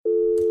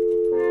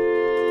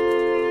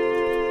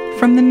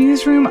From the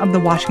newsroom of The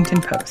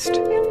Washington Post.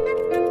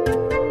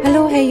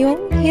 Hallo, Herr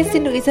Jung. Hier ist die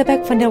Luisa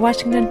Beck von der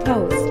Washington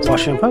Post.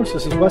 Washington Post,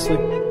 this is Wesley.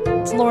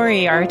 It's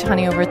Lori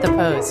Aratani over at the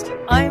Post.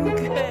 I'm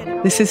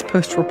good. This is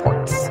Post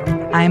Reports.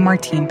 I'm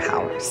Martine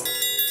Powers.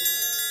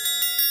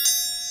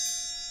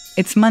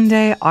 It's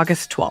Monday,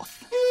 August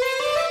 12th.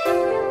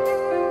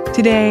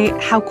 Today,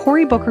 how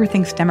Cory Booker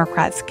thinks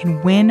Democrats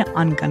can win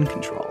on gun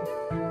control.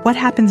 What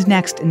happens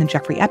next in the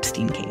Jeffrey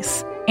Epstein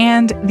case?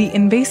 And the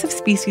invasive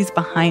species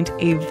behind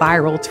a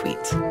viral tweet.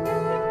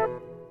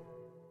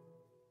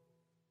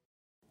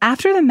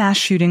 After the mass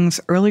shootings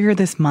earlier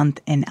this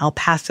month in El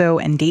Paso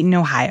and Dayton,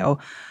 Ohio,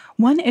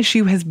 one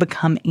issue has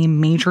become a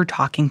major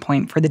talking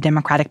point for the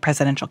Democratic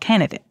presidential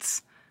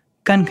candidates: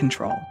 gun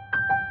control.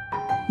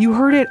 You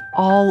heard it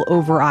all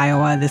over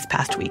Iowa this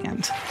past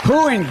weekend.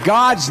 Who in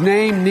God's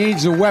name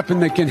needs a weapon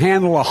that can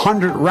handle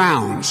 100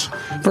 rounds?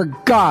 For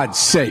God's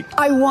sake.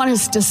 I want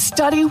us to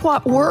study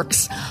what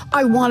works.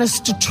 I want us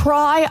to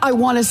try. I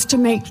want us to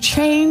make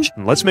change.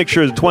 And let's make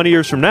sure that 20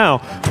 years from now,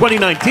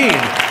 2019,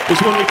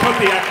 is when we took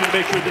the action to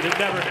make sure that it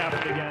never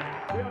happened again.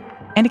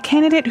 And a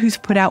candidate who's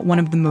put out one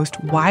of the most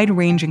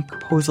wide-ranging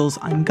proposals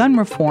on gun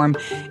reform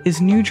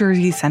is New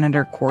Jersey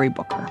Senator Cory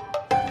Booker.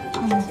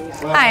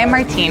 Hi, I'm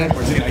Martine,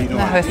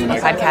 the host of the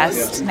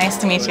podcast. Nice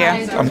to meet you.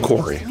 I'm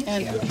Cory,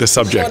 the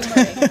subject.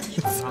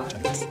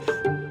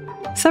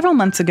 Several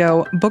months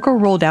ago, Booker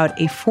rolled out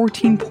a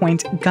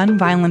 14-point gun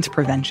violence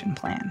prevention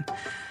plan.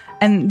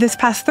 And this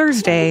past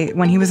Thursday,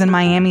 when he was in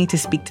Miami to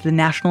speak to the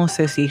National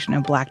Association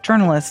of Black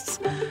Journalists,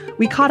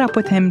 we caught up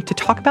with him to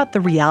talk about the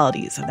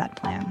realities of that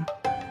plan.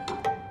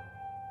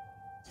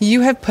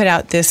 You have put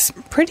out this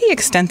pretty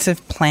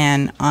extensive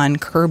plan on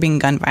curbing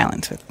gun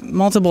violence with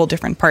multiple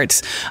different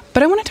parts.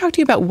 But I want to talk to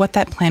you about what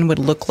that plan would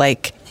look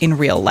like in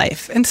real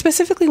life, and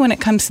specifically when it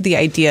comes to the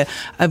idea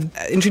of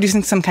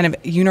introducing some kind of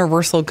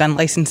universal gun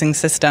licensing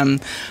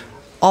system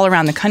all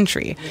around the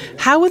country.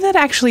 How would that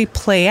actually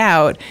play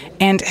out,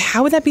 and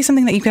how would that be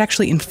something that you could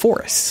actually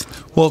enforce?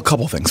 Well, a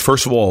couple things.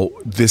 First of all,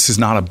 this is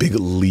not a big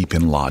leap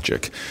in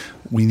logic.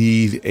 We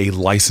need a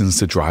license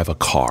to drive a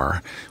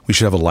car. We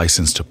should have a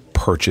license to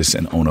purchase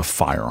and own a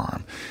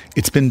firearm.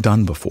 It's been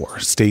done before.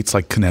 States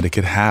like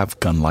Connecticut have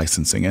gun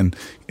licensing. And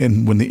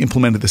when they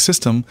implemented the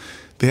system,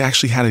 they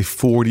actually had a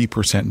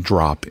 40%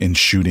 drop in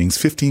shootings,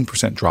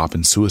 15% drop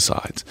in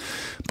suicides.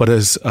 But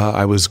as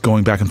I was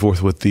going back and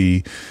forth with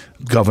the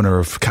governor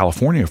of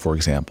California, for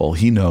example,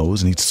 he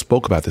knows, and he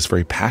spoke about this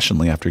very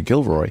passionately after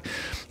Gilroy,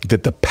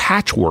 that the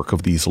patchwork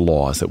of these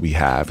laws that we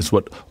have is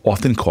what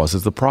often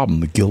causes the problem.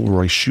 The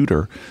Gilroy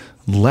shooter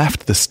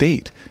left the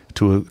state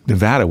to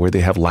Nevada, where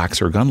they have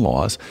laxer gun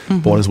laws,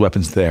 bought his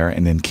weapons there,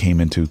 and then came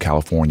into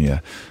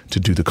California to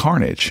do the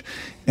carnage.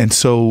 And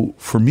so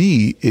for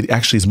me, it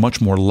actually is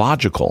much more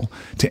logical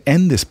to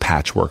end this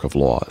patchwork of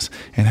laws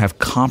and have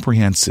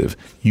comprehensive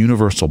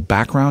universal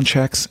background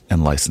checks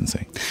and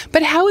licensing.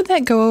 But how would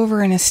that go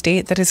over in a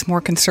state that is more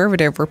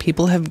conservative, where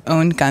people have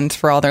owned guns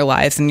for all their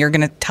lives, and you're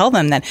going to tell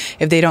them that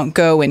if they don't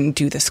go and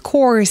do this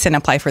course and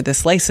apply for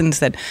this license,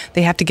 that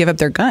they have to give up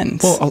their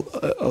guns? Well,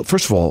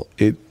 first of all,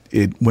 it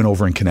went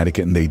over in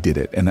Connecticut, and they did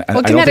it. And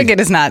well, Connecticut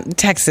is not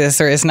Texas,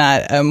 or is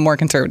not a more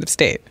conservative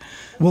state.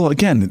 Well,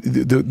 again,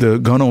 the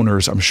gun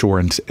owners, I'm sure,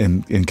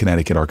 in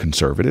Connecticut are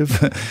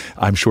conservative.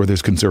 I'm sure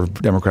there's conservative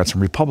Democrats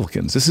and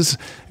Republicans. This is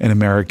an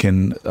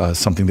American,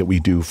 something that we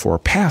do for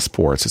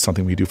passports. It's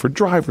something we do for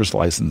driver's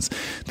license.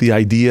 The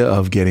idea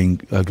of going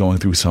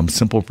through some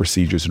simple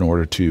procedures in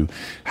order to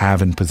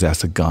have and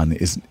possess a gun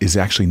is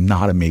actually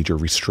not a major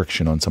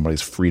restriction on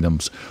somebody's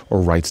freedoms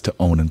or rights to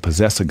own and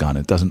possess a gun.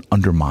 It doesn't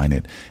undermine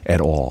it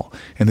at all.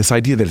 And this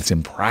idea that it's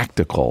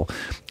impractical,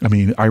 I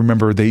mean, I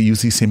remember they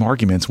used these same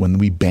arguments when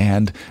we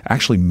banned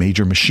actually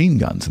major machine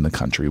guns in the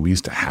country. We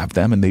used to have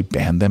them, and they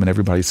banned them, and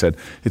everybody said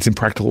it's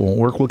impractical, it won't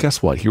work. Well,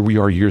 guess what? Here we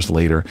are years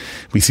later.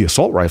 We see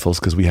assault rifles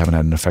because we haven't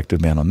had an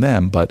effective ban on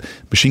them, but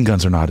machine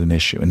guns are not an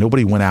issue. And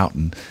nobody went out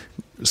and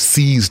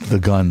seized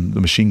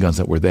the machine guns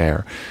that were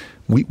there.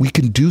 We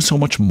can do so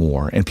much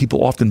more, and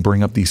people often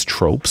bring up these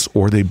tropes,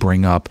 or they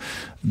bring up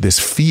this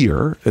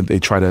fear, and they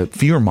try to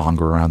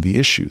fear-monger around the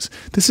issues.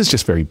 This is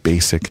just very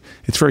basic.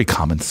 It's very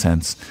common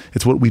sense.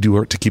 It's what we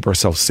do to keep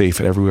ourselves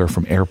safe everywhere,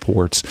 from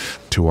airports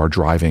to our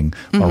driving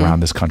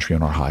around this country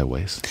on our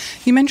highways.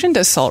 You mentioned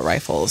assault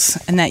rifles,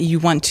 and that you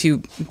want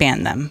to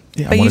ban them.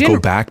 Yeah, but I want to go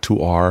back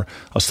to our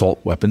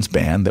assault weapons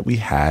ban that we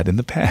had in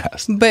the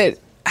past. But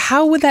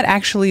how would that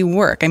actually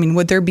work? I mean,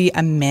 would there be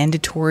a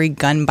mandatory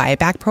gun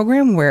buyback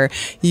program where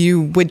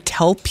you would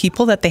tell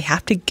people that they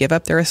have to give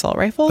up their assault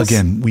rifles?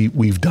 Again,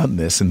 we've done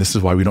this, and this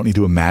is why we don't need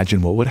to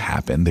imagine what would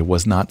happen. There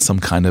was not some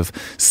kind of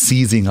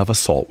seizing of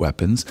assault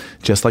weapons,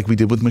 just like we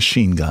did with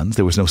machine guns.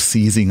 There was no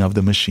seizing of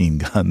the machine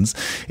guns.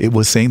 It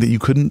was saying that you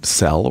couldn't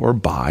sell or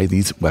buy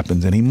these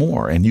weapons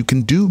anymore, and you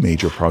can do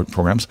major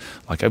programs,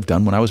 like I've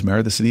done when I was mayor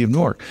of the city of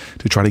Newark,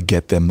 to try to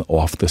get them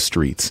off the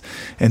streets.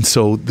 And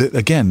so,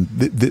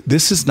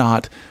 this is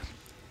not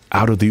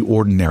out of the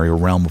ordinary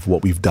realm of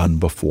what we've done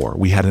before.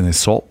 We had an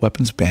assault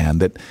weapons ban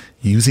that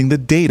using the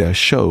data,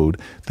 showed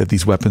that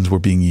these weapons were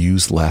being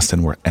used less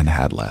and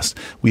had less.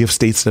 We have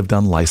states that have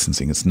done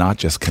licensing. It's not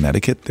just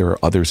Connecticut. There are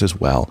others as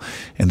well.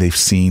 And they've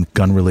seen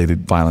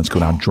gun-related violence go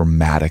down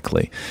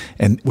dramatically.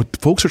 And what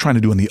folks are trying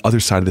to do on the other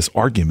side of this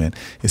argument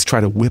is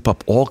try to whip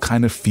up all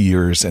kind of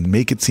fears and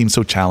make it seem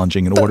so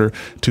challenging in order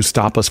to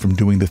stop us from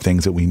doing the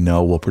things that we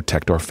know will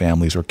protect our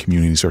families, our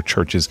communities, our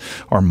churches,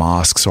 our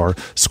mosques, our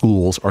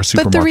schools, our supermarkets,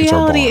 our bars. But the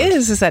reality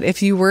is that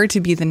if you were to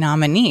be the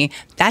nominee,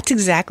 that's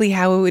exactly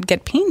how it would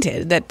get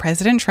painted. That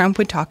President Trump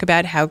would talk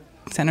about how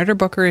Senator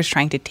Booker is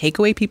trying to take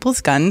away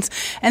people's guns.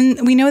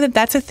 And we know that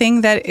that's a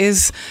thing that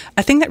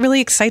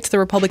really excites the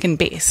Republican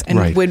base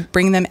and would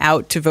bring them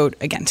out to vote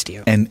against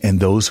you. And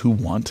those who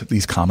want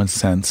these common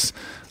sense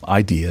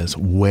ideas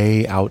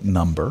way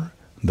outnumber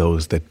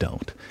those that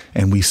don't.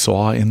 And we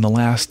saw in the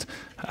last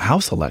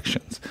House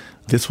elections,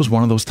 this was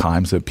one of those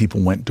times that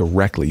people went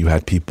directly. You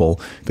had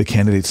the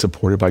candidates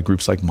supported by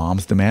groups like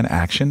Moms Demand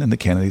Action and the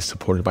candidates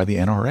supported by the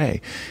NRA.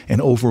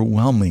 And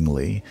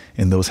overwhelmingly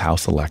in those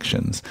House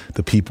elections,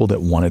 the people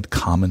that wanted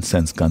common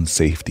sense gun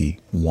safety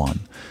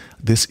won.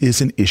 This is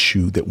an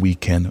issue that we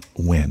can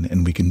win,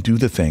 and we can do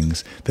the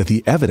things that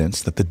the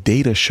evidence, that the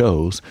data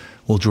shows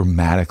will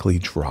dramatically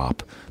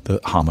drop the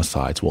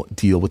homicides, will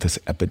deal with this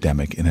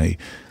epidemic in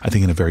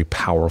a very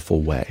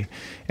powerful way.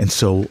 And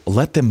so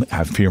let them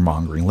have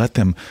fear-mongering. Let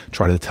them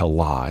try to tell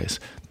lies.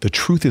 The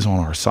truth is on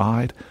our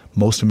side.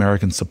 Most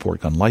Americans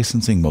support gun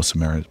licensing. Most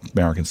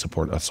Americans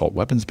support assault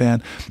weapons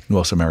ban.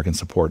 Most Americans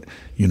support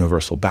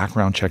universal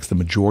background checks. The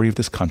majority of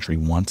this country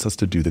wants us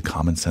to do the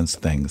common sense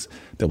things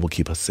that will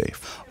keep us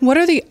safe. What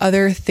are the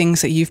other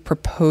things that you've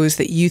proposed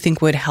that you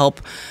think would help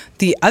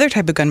the other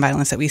type of gun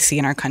violence that we see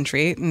in our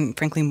country? And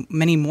frankly,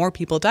 many more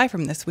people die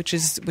from this, which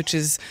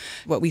is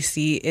what we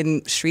see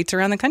in streets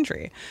around the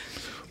country.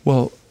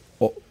 Well,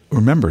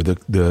 remember,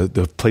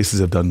 the places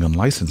that have done gun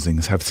licensing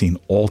have seen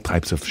all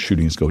types of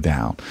shootings go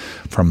down,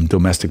 from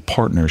domestic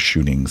partner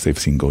shootings they've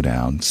seen go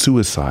down,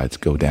 suicides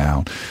go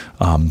down,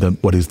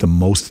 what is the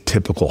most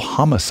typical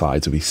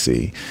homicides we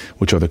see,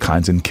 which are the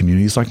kinds in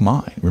communities like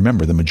mine.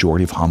 Remember, the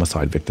majority of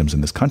homicide victims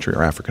in this country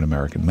are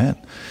African-American men.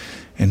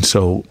 And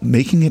so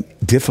making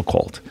it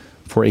difficult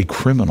for a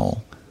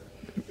criminal,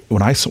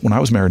 when I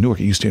was mayor of Newark,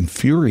 it used to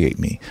infuriate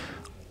me.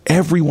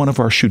 Every one of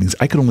our shootings,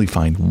 I could only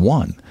find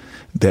one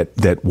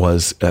that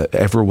was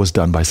ever was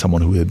done by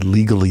someone who had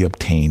legally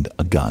obtained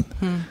a gun.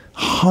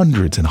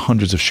 Hundreds and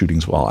hundreds of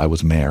shootings while I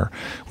was mayor.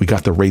 We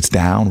got the rates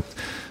down,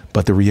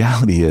 but the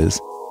reality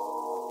is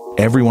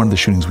every one of the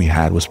shootings we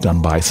had was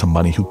done by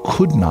somebody who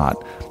could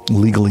not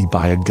legally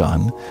buy a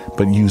gun,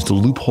 but used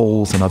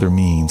loopholes and other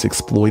means,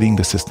 exploiting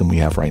the system we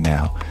have right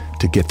now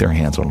to get their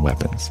hands on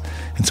weapons.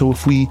 And so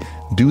if we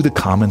do the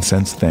common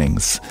sense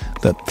things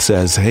that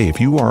says, hey,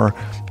 if you are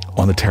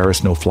on the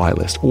terrorist no-fly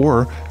list.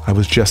 Or I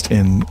was just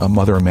in a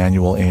Mother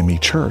Emanuel AME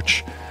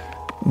church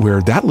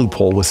where that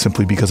loophole was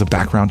simply because a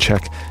background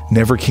check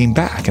never came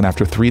back. And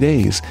after 3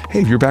 days,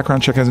 hey, if your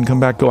background check hasn't come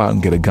back, go out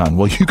and get a gun.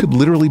 Well, you could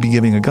literally be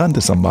giving a gun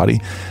to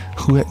somebody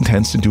who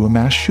intends to do a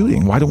mass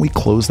shooting. Why don't we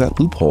close that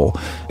loophole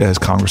as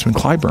Congressman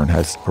Clyburn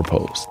has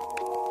proposed?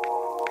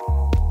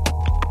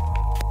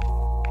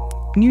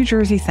 New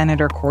Jersey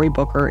Senator Cory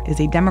Booker is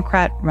a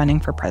Democrat running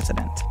for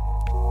president.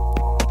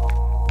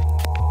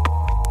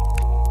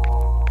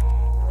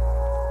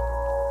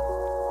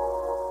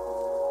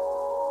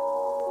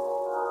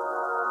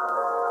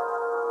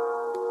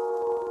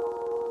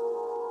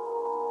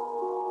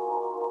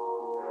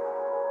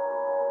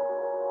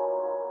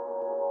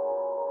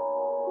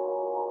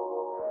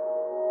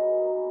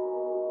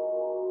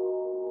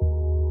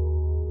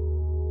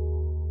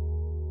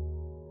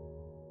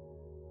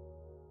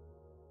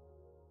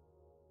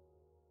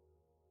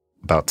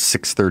 About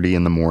 6:30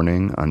 in the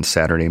morning on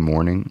Saturday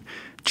morning,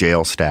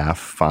 jail staff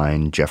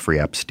find Jeffrey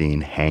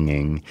Epstein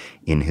hanging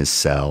in his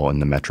cell in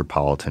the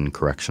Metropolitan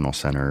Correctional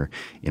Center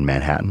in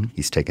Manhattan.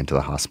 He's taken to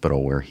the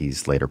hospital where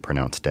he's later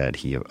pronounced dead.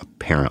 He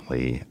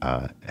apparently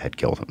had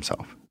killed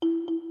himself.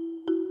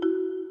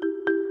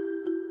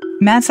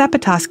 Matt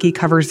Zapotosky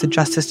covers the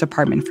Justice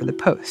Department for The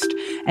Post,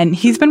 and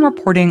he's been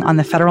reporting on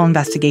the federal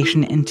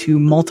investigation into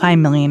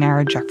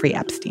multimillionaire Jeffrey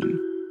Epstein.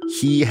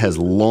 He has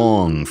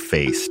long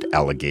faced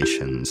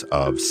allegations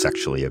of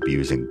sexually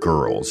abusing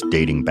girls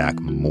dating back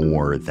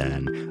more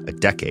than a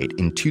decade.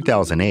 In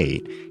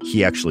 2008,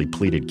 he actually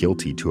pleaded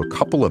guilty to a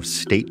couple of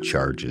state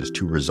charges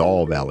to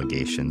resolve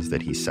allegations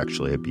that he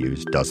sexually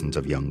abused dozens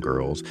of young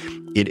girls.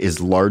 It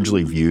is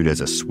largely viewed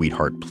as a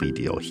sweetheart plea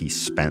deal. He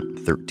spent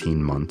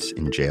 13 months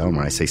in jail. And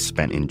when I say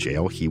spent in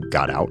jail, he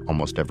got out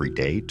almost every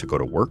day to go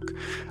to work.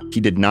 He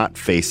did not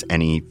face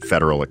any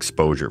federal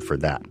exposure for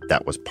that.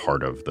 That was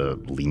part of the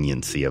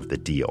leniency of the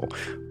deal.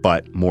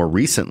 But more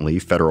recently,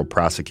 federal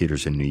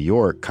prosecutors in New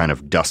York kind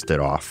of dusted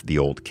off the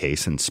old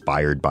case,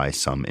 inspired by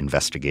some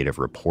investigative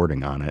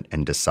reporting on it,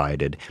 and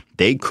decided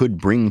they could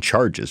bring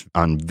charges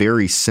on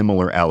very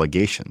similar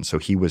allegations. So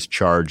he was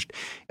charged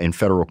in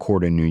federal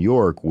court in New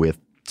York with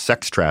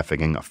sex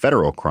trafficking, a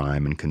federal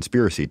crime, and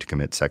conspiracy to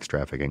commit sex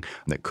trafficking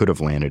that could have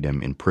landed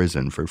him in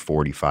prison for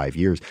 45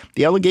 years.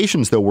 The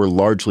allegations, though, were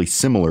largely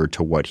similar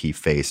to what he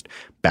faced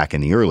back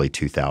in the early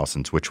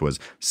 2000s, which was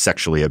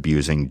sexually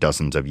abusing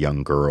dozens of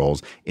young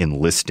girls,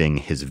 enlisting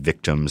his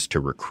victims to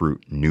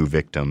recruit new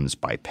victims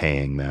by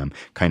paying them,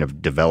 kind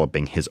of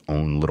developing his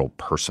own little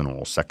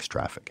personal sex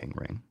trafficking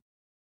ring.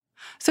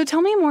 So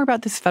tell me more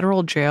about this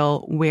federal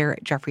jail where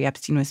Jeffrey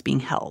Epstein was being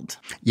held.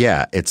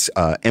 Yeah, it's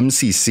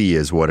MCC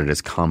is what it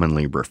is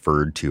commonly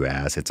referred to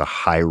as. It's a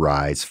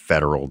high-rise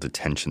federal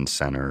detention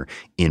center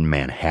in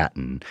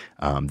Manhattan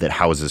that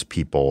houses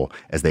people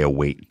as they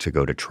await to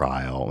go to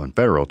trial on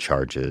federal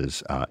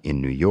charges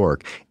in New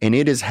York. And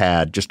it has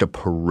had just a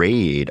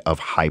parade of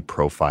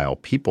high-profile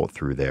people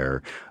through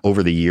there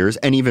over the years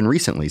and even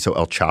recently. So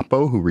El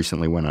Chapo, who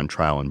recently went on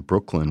trial in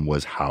Brooklyn,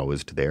 was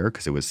housed there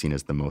because it was seen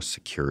as the most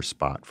secure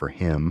spot for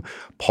him.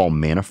 Paul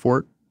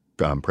Manafort,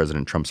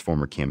 President Trump's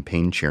former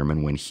campaign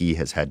chairman, when he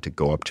has had to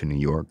go up to New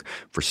York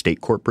for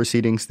state court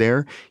proceedings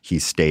there,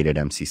 he's stayed at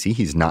MCC.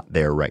 He's not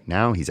there right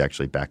now. He's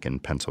actually back in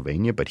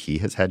Pennsylvania, but he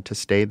has had to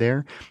stay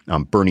there.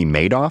 Bernie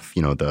Madoff,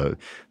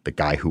 the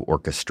guy who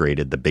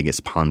orchestrated the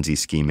biggest Ponzi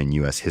scheme in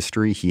U.S.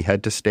 history, he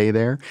had to stay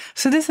there.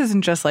 So this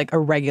isn't just like a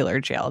regular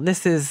jail.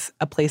 This is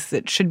a place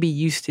that should be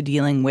used to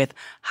dealing with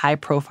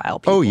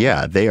high-profile people. Oh,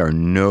 yeah. They are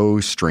no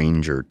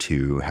stranger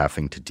to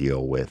having to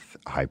deal with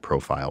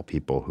high-profile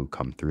people who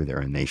come through there,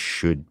 and they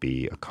should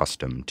be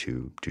accustomed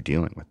to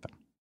dealing with them.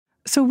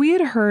 So we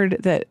had heard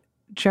that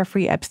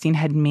Jeffrey Epstein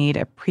had made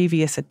a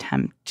previous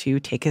attempt to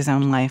take his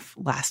own life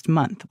last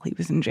month while he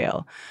was in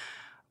jail.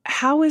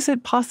 How is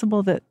it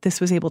possible that this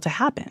was able to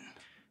happen?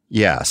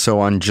 Yeah, so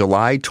on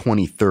July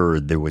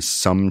 23rd, there was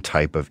some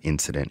type of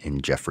incident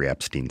in Jeffrey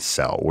Epstein's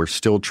cell. We're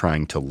still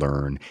trying to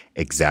learn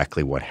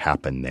exactly what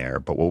happened there,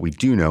 but what we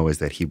do know is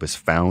that he was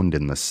found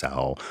in the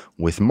cell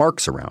with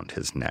marks around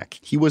his neck.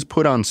 He was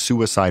put on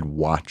suicide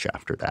watch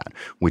after that,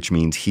 which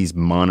means he's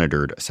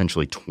monitored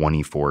essentially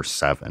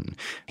 24/7.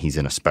 He's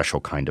in a special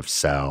kind of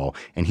cell,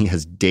 and he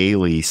has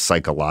daily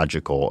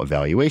psychological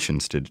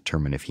evaluations to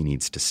determine if he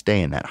needs to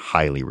stay in that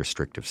highly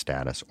restrictive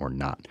status or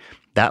not.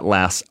 That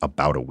lasts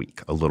about a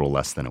week, a little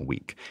less than a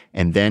week.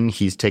 And then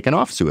he's taken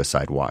off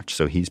suicide watch.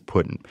 So he's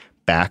put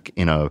back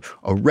in a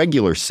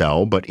regular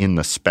cell, but in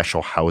the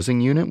special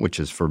housing unit,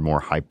 which is for more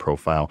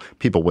high-profile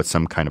people with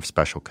some kind of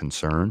special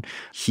concern.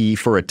 He,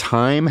 for a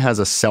time, has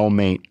a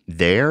cellmate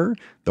there,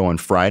 though on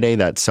Friday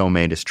that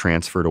cellmate is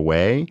transferred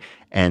away.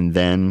 And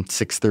then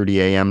 6:30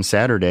 a.m.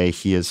 Saturday,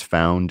 he is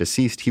found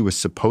deceased. He was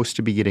supposed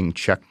to be getting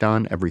checked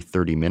on every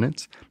 30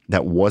 minutes.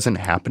 That wasn't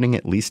happening,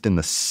 at least in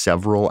the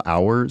several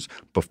hours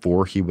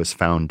before he was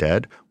found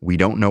dead. We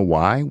don't know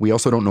why. We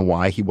also don't know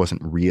why he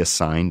wasn't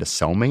reassigned a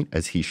cellmate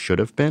as he should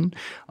have been.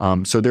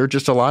 So there are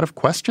just a lot of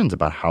questions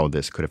about how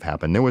this could have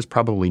happened. There was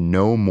probably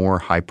no more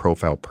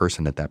high-profile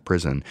person at that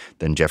prison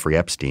than Jeffrey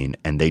Epstein,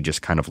 and they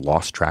just kind of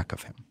lost track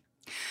of him.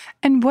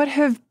 And what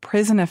have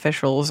prison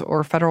officials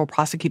or federal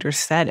prosecutors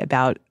said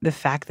about the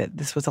fact that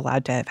this was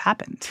allowed to have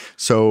happened?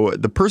 So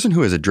the person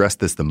who has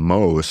addressed this the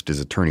most is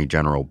Attorney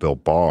General Bill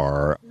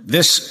Barr.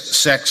 This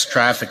sex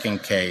trafficking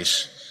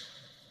case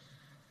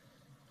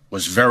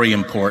was very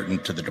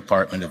important to the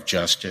Department of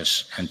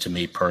Justice and to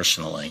me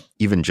personally.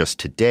 Even just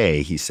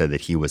today, he said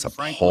that he was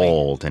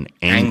appalled and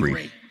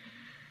angry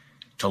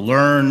to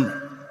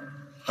learn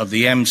of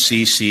the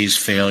MCC's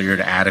failure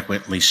to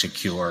adequately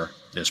secure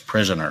this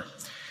prisoner.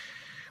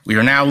 We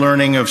are now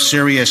learning of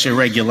serious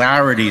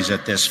irregularities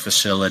at this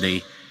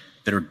facility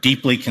that are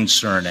deeply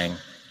concerning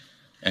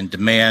and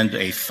demand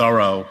a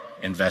thorough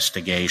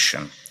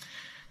investigation.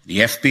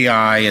 The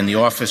FBI and the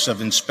Office of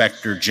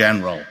Inspector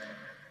General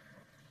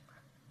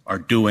are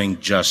doing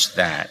just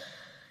that.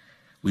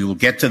 We will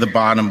get to the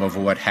bottom of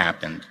what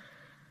happened,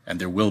 and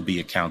there will be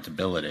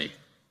accountability.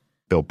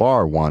 Bill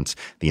Barr wants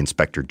the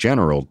Inspector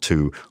General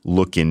to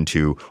look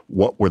into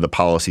what were the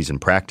policies and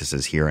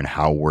practices here and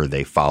how were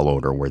they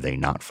followed or were they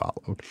not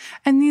followed.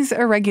 And these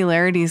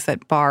irregularities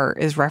that Barr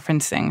is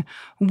referencing,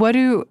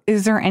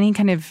 is there any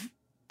kind of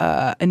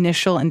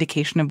initial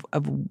indication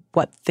of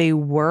what they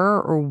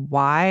were or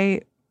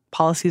why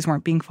policies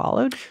weren't being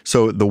followed?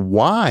 So the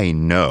why,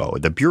 no.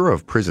 The Bureau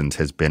of Prisons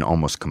has been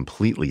almost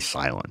completely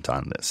silent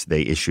on this.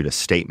 They issued a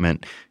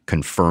statement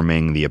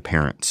confirming the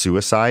apparent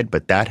suicide,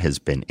 but that has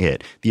been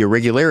it. The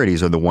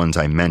irregularities are the ones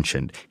I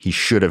mentioned. He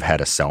should have had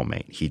a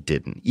cellmate. He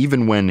didn't.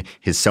 Even when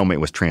his cellmate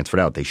was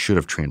transferred out, they should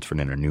have transferred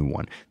in a new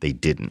one. They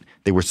didn't.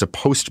 They were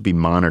supposed to be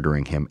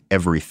monitoring him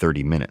every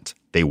 30 minutes.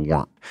 They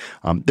weren't.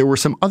 There were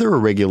some other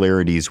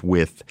irregularities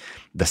with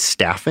the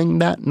staffing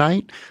that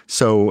night.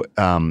 So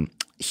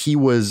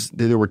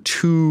there were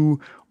two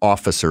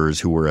officers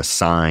who were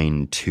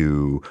assigned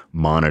to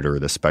monitor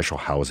the special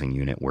housing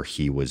unit where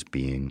he was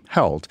being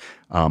held.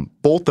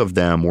 Both of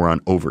them were on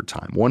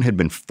overtime. One had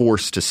been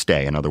forced to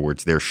stay. In other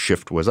words, their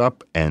shift was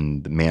up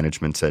and the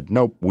management said,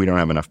 nope, we don't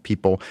have enough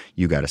people.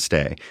 You got to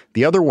stay.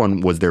 The other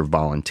one was there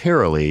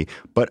voluntarily,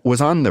 but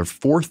was on their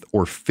fourth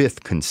or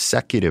fifth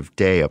consecutive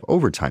day of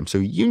overtime. So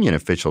union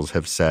officials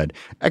have said,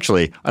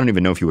 actually, I don't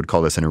even know if you would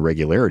call this an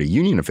irregularity.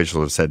 Union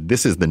officials have said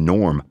this is the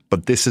norm,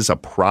 but this is a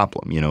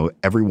problem.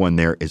 Everyone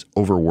there is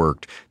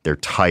overworked. They're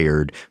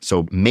tired.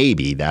 So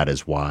maybe that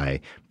is why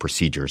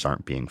procedures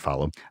aren't being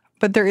followed.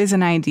 But there is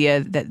an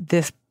idea that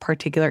this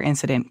particular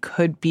incident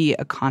could be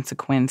a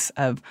consequence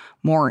of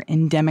more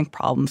endemic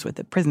problems with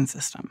the prison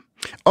system.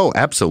 Oh,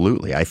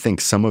 absolutely. I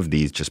think some of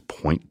these just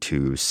point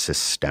to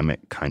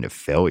systemic kind of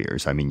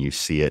failures. I mean, you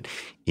see it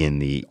in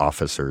the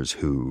officers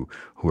who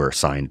are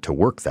assigned to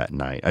work that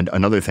night. And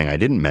another thing I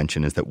didn't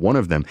mention is that one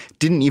of them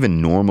didn't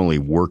even normally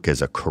work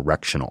as a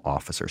correctional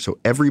officer. So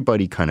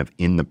everybody kind of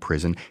in the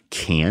prison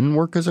can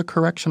work as a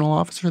correctional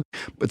officer,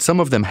 but some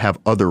of them have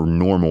other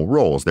normal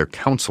roles. They're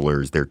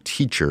counselors, they're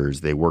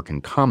teachers, they work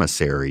in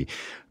commissary.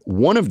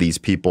 One of these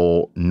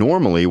people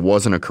normally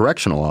wasn't a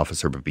correctional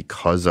officer, but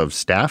because of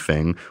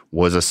staffing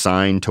was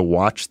assigned to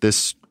watch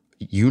this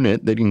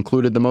unit that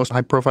included the most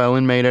high-profile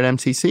inmate at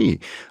MCC.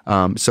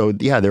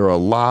 There are a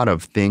lot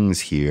of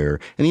things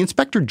here. And the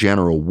Inspector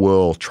General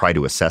will try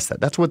to assess that.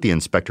 That's what the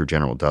Inspector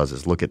General does,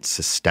 is look at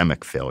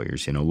systemic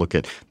failures, look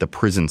at the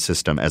prison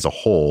system as a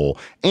whole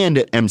and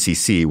at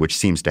MCC, which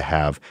seems to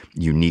have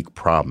unique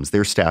problems.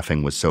 Their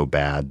staffing was so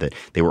bad that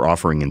they were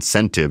offering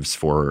incentives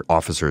for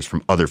officers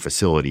from other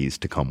facilities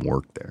to come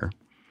work there.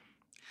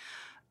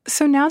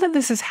 So now that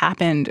this has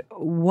happened,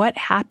 what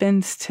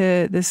happens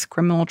to this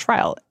criminal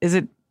trial? Is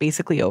it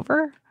basically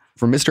over?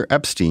 For Mr.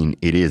 Epstein,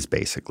 it is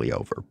basically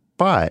over.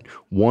 But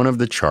one of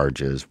the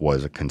charges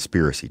was a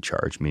conspiracy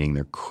charge, meaning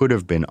there could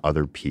have been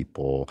other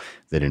people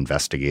that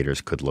investigators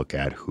could look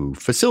at who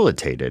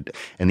facilitated.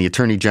 And the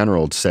Attorney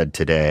General said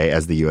today,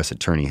 as the U.S.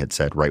 Attorney had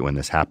said right when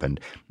this happened,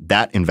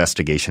 that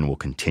investigation will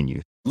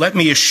continue. Let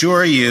me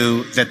assure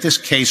you that this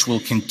case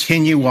will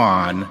continue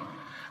on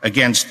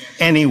against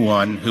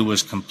anyone who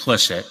was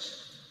complicit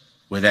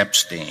with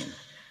Epstein.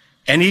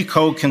 Any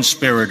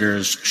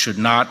co-conspirators should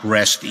not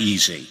rest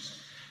easy.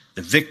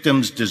 The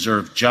victims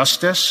deserve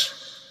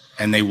justice,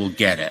 and they will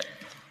get it.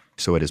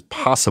 So it is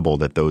possible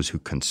that those who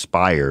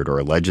conspired or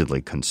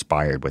allegedly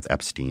conspired with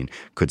Epstein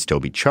could still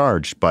be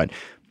charged, but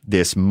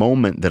this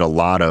moment that a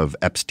lot of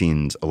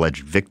Epstein's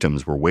alleged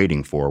victims were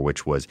waiting for,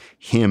 which was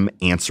him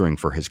answering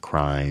for his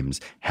crimes,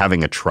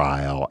 having a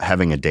trial,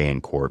 having a day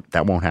in court,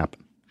 that won't happen.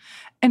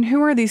 And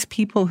who are these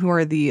people who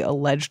are the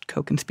alleged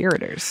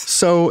co-conspirators?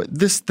 So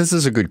this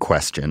is a good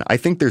question. I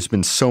think there's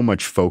been so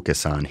much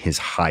focus on his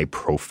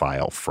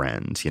high-profile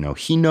friends.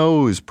 He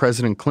knows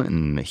President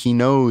Clinton. He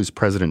knows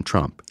President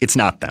Trump. It's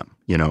not them.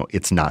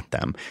 It's not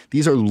them.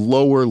 These are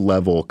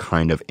lower-level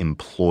kind of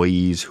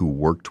employees who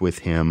worked with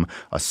him,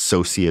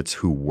 associates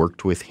who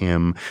worked with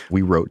him.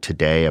 We wrote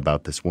today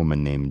about this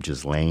woman named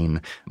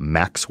Ghislaine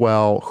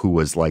Maxwell, who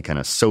was like an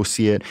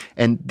associate,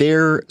 and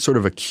they're sort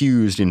of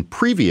accused in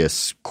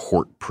previous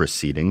court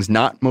proceedings,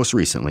 not most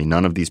recently.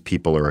 None of these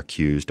people are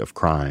accused of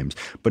crimes,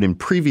 but in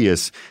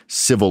previous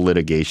civil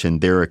litigation,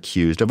 they're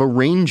accused of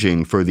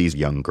arranging for these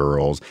young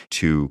girls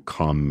to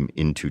come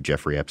into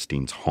Jeffrey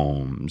Epstein's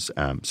homes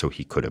so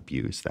he could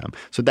abuse them.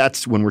 So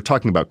that's when we're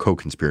talking about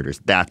co-conspirators,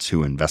 that's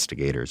who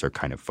investigators are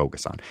kind of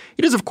focused on.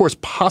 It is, of course,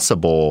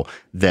 possible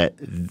that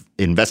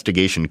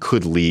investigation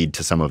could lead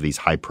to some of these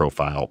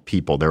high-profile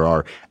people. There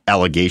are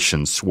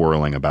allegations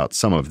swirling about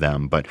some of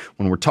them, but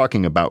when we're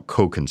talking about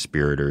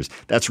co-conspirators,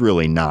 that's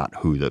really not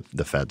who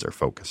the feds are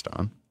focused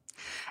on.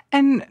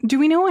 And do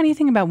we know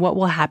anything about what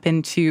will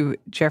happen to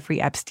Jeffrey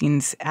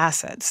Epstein's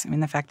assets? I mean,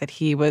 the fact that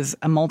he was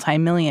a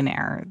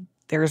multimillionaire,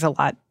 there's a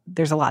lot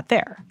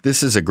there.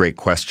 This is a great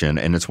question,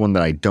 and it's one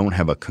that I don't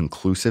have a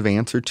conclusive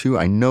answer to.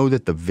 I know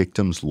that the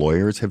victims'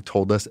 lawyers have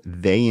told us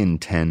they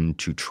intend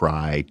to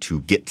try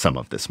to get some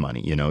of this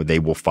money. They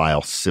will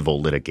file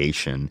civil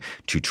litigation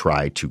to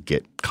try to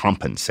get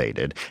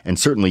compensated. And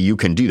certainly you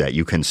can do that.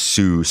 You can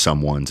sue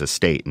someone's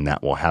estate, and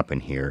that will happen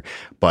here.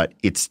 But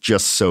it's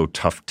just so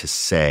tough to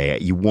say.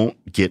 You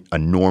won't get a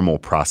normal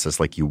process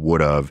like you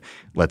would have.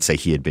 Let's say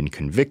he had been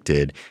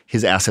convicted.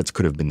 His assets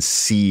could have been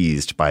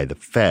seized by the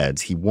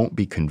feds. He won't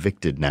be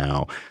convicted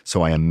now.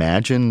 So I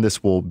imagine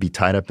this will be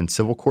tied up in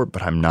civil court,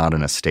 but I'm not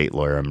an estate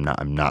lawyer.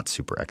 I'm not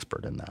super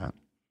expert in that.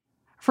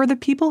 For the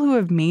people who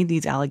have made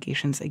these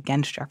allegations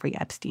against Jeffrey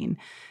Epstein,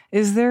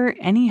 is there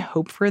any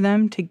hope for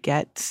them to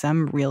get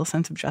some real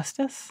sense of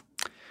justice?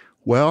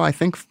 Well, I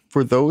think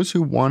for those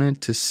who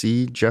wanted to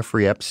see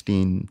Jeffrey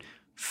Epstein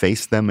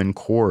face them in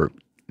court,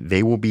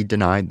 they will be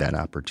denied that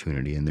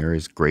opportunity. And there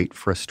is great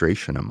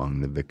frustration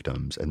among the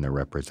victims and their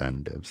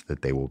representatives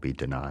that they will be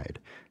denied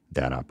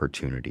that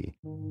opportunity.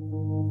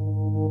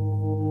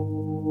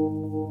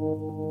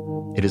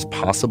 It is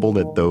possible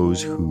that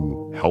those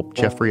who helped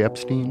Jeffrey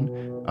Epstein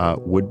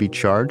would be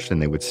charged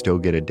and they would still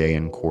get a day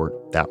in court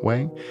that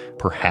way.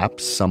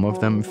 Perhaps some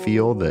of them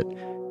feel that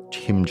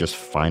him just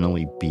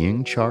finally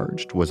being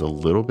charged was a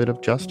little bit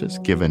of justice,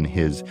 given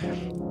his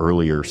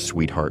earlier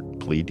sweetheart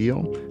plea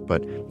deal.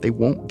 But they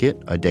won't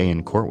get a day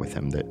in court with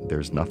him.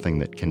 There's nothing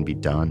that can be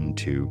done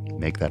to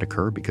make that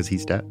occur because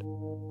he's dead.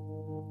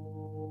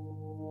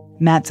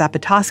 Matt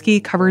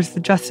Zapotosky covers the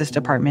Justice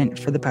Department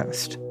for The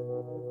Post.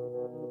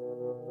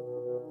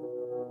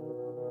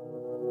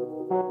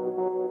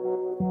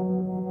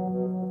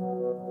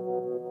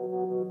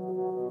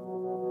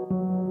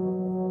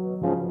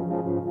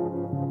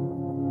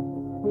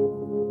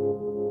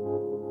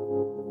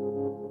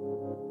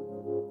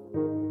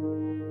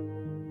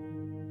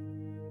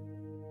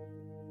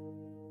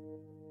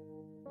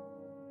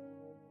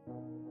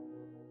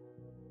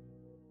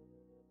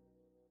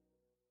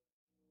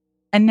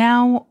 And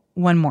now,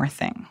 one more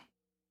thing.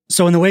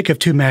 So in the wake of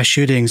 2 mass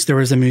shootings, there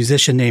was a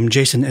musician named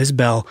Jason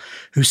Isbell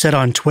who said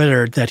on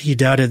Twitter that he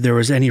doubted there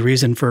was any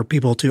reason for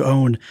people to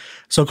own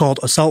so-called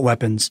assault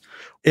weapons.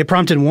 It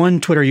prompted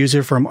one Twitter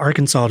user from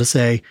Arkansas to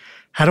say,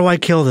 "How do I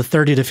kill the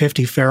 30 to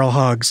 50 feral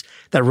hogs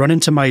that run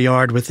into my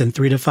yard within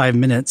 3 to 5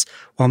 minutes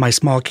while my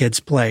small kids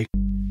play?"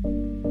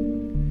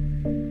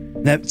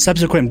 That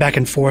subsequent back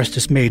and forth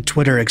just made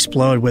Twitter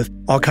explode with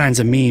all kinds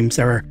of memes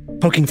that were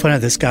poking fun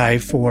at this guy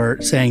for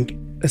saying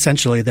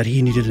essentially that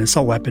he needed an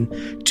assault weapon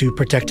to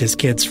protect his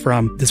kids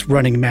from this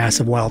running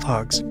mass of wild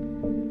hogs.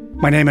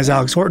 My name is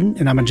Alex Horton,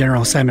 and I'm a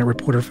general assignment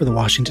reporter for The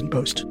Washington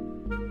Post.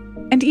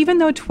 And even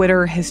though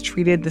Twitter has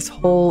treated this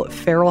whole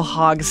feral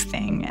hogs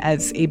thing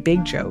as a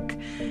big joke,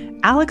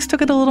 Alex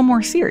took it a little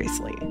more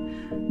seriously.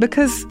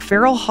 Because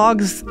feral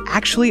hogs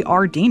actually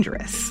are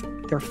dangerous.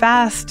 They're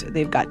fast,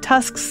 they've got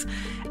tusks,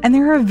 and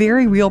they're a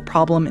very real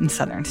problem in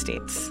southern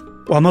states.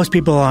 While most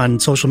people on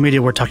social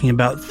media were talking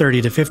about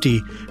 30 to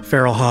 50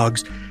 feral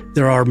hogs,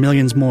 there are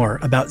millions more,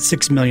 about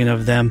 6 million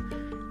of them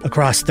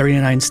across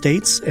 39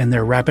 states, and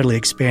they're rapidly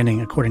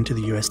expanding according to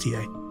the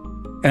USDA.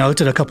 And I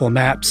looked at a couple of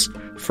maps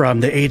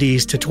from the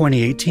 80s to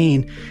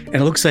 2018, and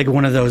it looks like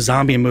one of those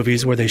zombie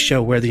movies where they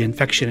show where the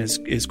infection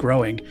is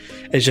growing.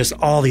 It's just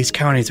all these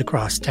counties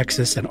across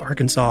Texas and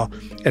Arkansas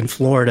and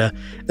Florida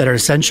that are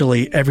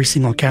essentially every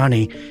single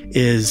county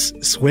is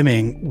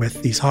swimming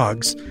with these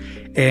hogs.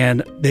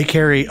 And they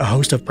carry a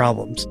host of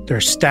problems.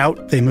 They're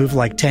stout, they move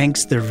like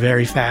tanks, they're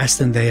very fast,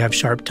 and they have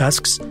sharp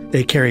tusks.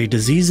 They carry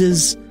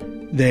diseases,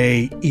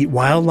 they eat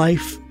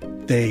wildlife,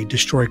 they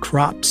destroy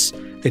crops,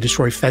 they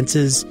destroy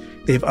fences,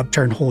 they've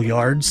upturned whole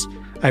yards.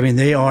 I mean,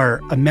 they are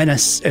a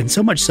menace, and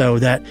so much so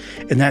that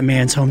in that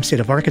man's home state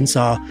of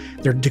Arkansas,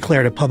 they're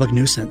declared a public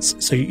nuisance.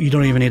 So you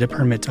don't even need a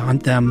permit to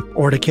hunt them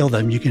or to kill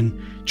them. You can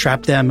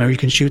trap them or you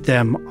can shoot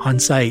them on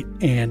site,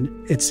 and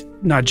it's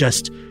not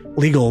just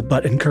legal,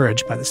 but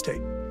encouraged by the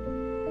state.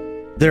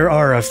 There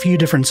are a few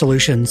different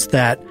solutions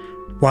that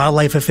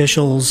wildlife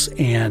officials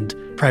and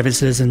private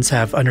citizens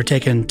have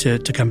undertaken to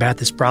combat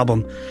this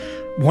problem.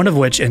 One of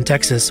which in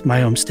Texas, my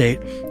home state,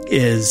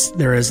 is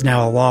there is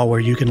now a law where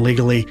you can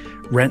legally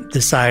rent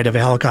the side of a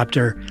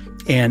helicopter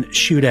and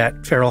shoot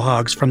at feral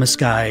hogs from the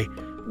sky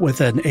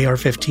with an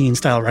AR-15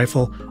 style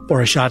rifle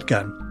or a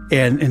shotgun.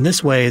 And in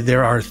this way,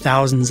 there are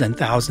thousands and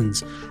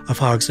thousands of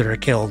hogs that are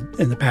killed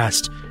in the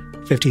past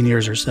 15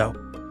 years or so.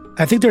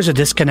 I think there's a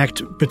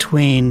disconnect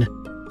between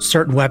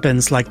certain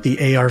weapons like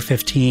the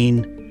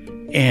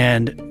AR-15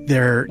 and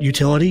their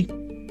utility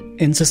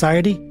in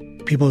society.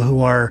 People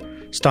who are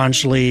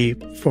staunchly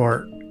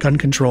for gun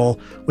control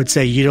would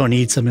say you don't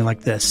need something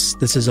like this.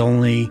 This is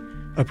only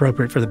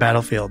appropriate for the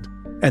battlefield.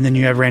 And then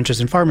you have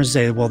ranchers and farmers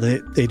say, well,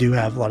 they do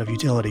have a lot of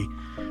utility,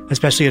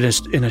 especially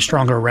in a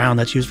stronger round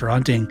that's used for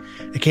hunting.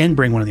 It can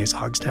bring one of these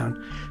hogs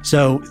down.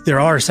 So there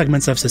are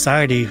segments of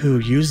society who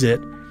use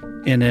it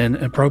in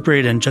an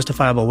appropriate and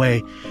justifiable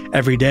way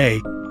every day.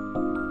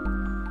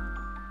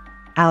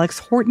 Alex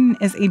Horton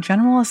is a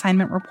general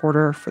assignment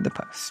reporter for The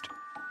Post.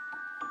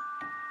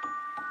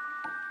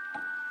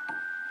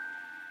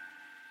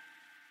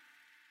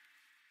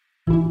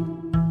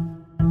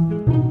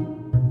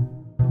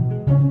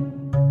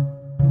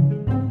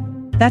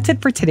 That's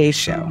it for today's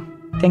show.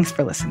 Thanks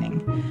for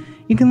listening.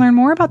 You can learn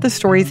more about the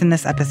stories in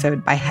this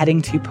episode by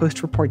heading to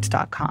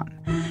postreports.com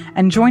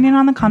and join in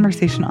on the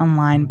conversation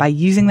online by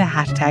using the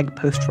hashtag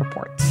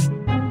postreports.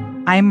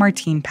 I'm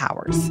Martine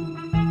Powers.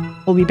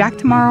 We'll be back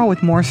tomorrow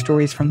with more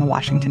stories from The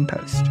Washington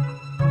Post.